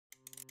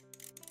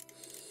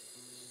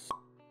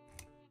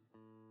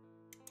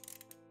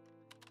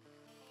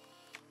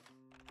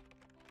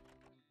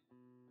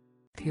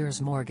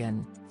Piers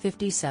Morgan,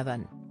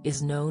 57,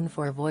 is known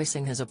for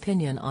voicing his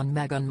opinion on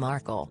Meghan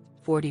Markle,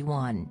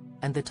 41,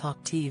 and the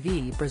talk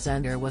TV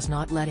presenter was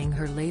not letting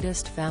her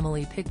latest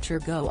family picture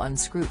go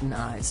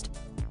unscrutinized.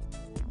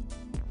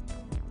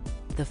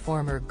 The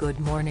former Good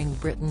Morning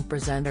Britain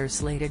presenter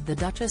slated the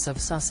Duchess of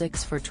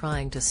Sussex for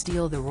trying to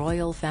steal the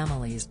royal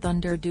family's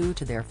thunder due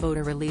to their photo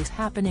release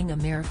happening a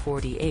mere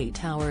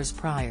 48 hours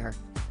prior.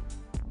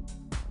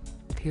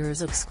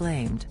 Piers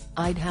exclaimed,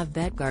 "I'd have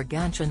bet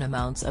gargantuan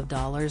amounts of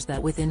dollars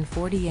that within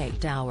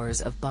 48 hours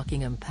of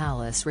Buckingham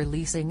Palace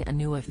releasing a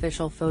new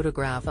official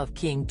photograph of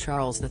King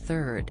Charles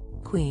III,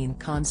 Queen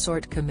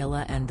Consort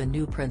Camilla and the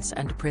new Prince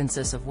and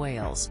Princess of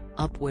Wales,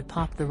 up would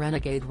pop the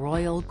renegade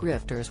royal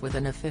grifters with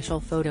an official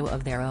photo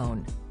of their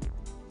own."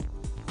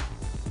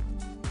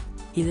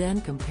 He then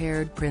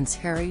compared Prince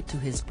Harry to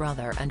his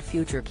brother and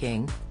future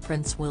king,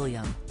 Prince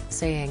William,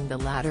 saying the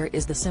latter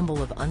is the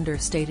symbol of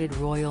understated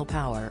royal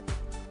power,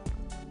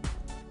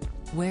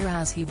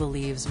 whereas he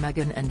believes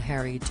Meghan and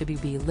Harry to be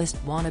B-list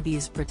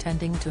wannabes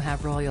pretending to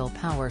have royal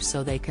power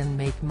so they can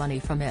make money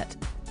from it.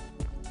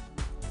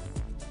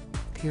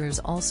 Piers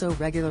also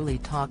regularly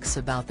talks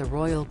about the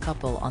royal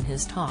couple on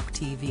his Talk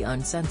TV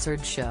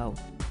Uncensored show.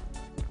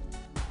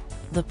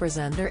 The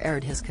presenter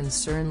aired his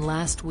concern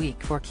last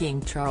week for King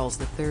Charles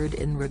III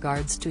in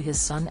regards to his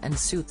son and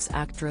Suits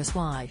actress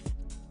wife.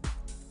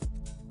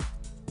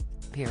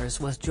 Piers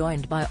was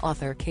joined by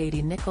author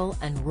Katie Nicholl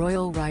and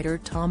royal writer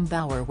Tom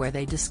Bower where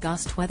they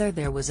discussed whether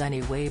there was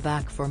any way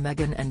back for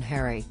Meghan and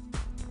Harry.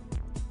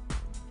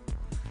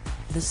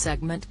 The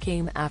segment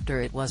came after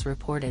it was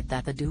reported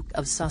that the Duke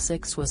of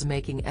Sussex was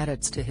making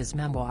edits to his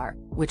memoir,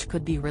 which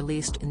could be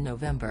released in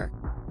November.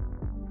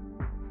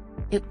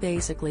 It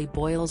basically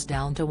boils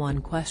down to one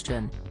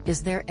question: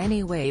 is there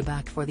any way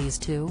back for these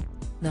two?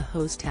 The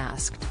host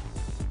asked.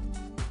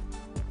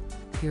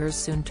 Piers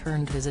soon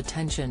turned his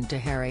attention to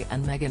Harry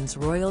and Meghan's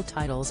royal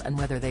titles and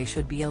whether they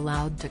should be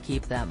allowed to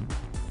keep them.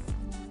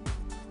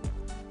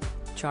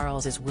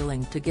 Charles is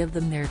willing to give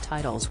them their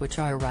titles which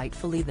are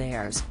rightfully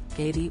theirs,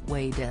 Katie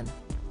weighed in.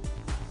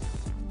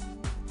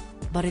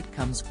 But it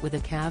comes with a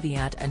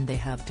caveat and they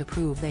have to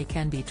prove they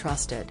can be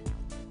trusted.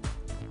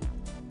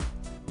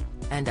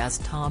 And as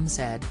Tom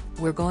said,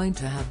 we're going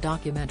to have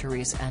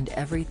documentaries and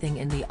everything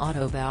in the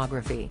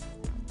autobiography.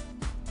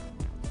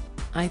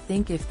 I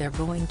think if they're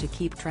going to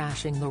keep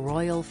trashing the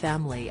royal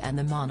family and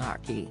the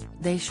monarchy,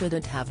 they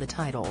shouldn't have the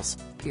titles,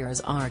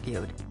 Piers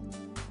argued.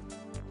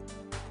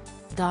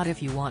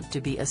 If you want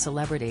to be a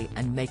celebrity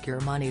and make your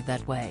money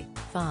that way,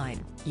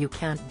 fine, you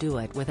can't do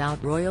it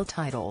without royal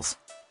titles.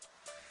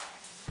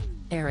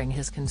 Airing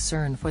his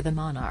concern for the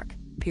monarch,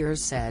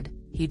 Piers said,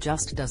 he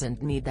just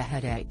doesn't need the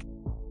headache.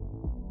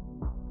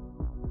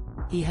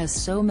 He has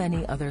so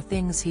many other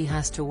things he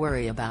has to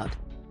worry about.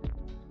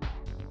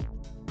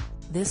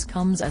 This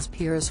comes as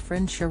Piers'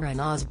 friend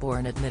Sharon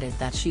Osbourne admitted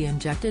that she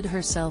injected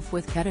herself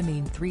with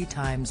ketamine 3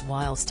 times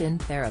whilst in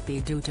therapy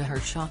due to her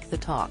Shock the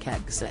Talk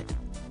exit.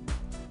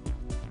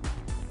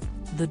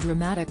 The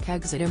dramatic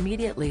exit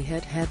immediately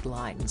hit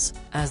headlines,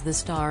 as the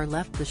star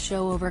left the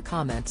show over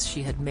comments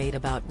she had made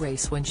about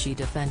race when she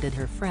defended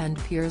her friend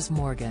Piers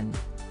Morgan.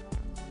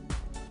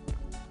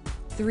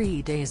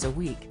 3 days a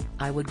week,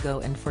 I would go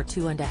in for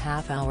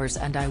 2.5 hours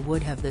and I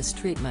would have this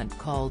treatment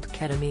called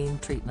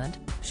ketamine treatment,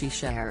 she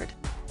shared.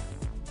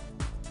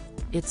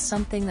 It's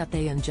something that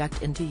they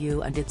inject into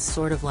you and it's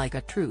sort of like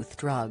a truth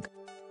drug.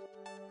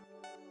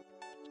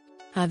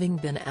 Having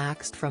been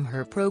axed from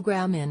her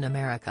program in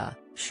America,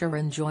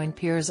 Sharon joined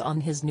Piers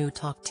on his new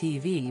Talk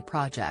TV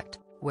project,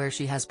 where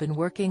she has been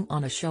working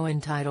on a show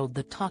entitled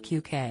The Talk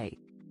UK.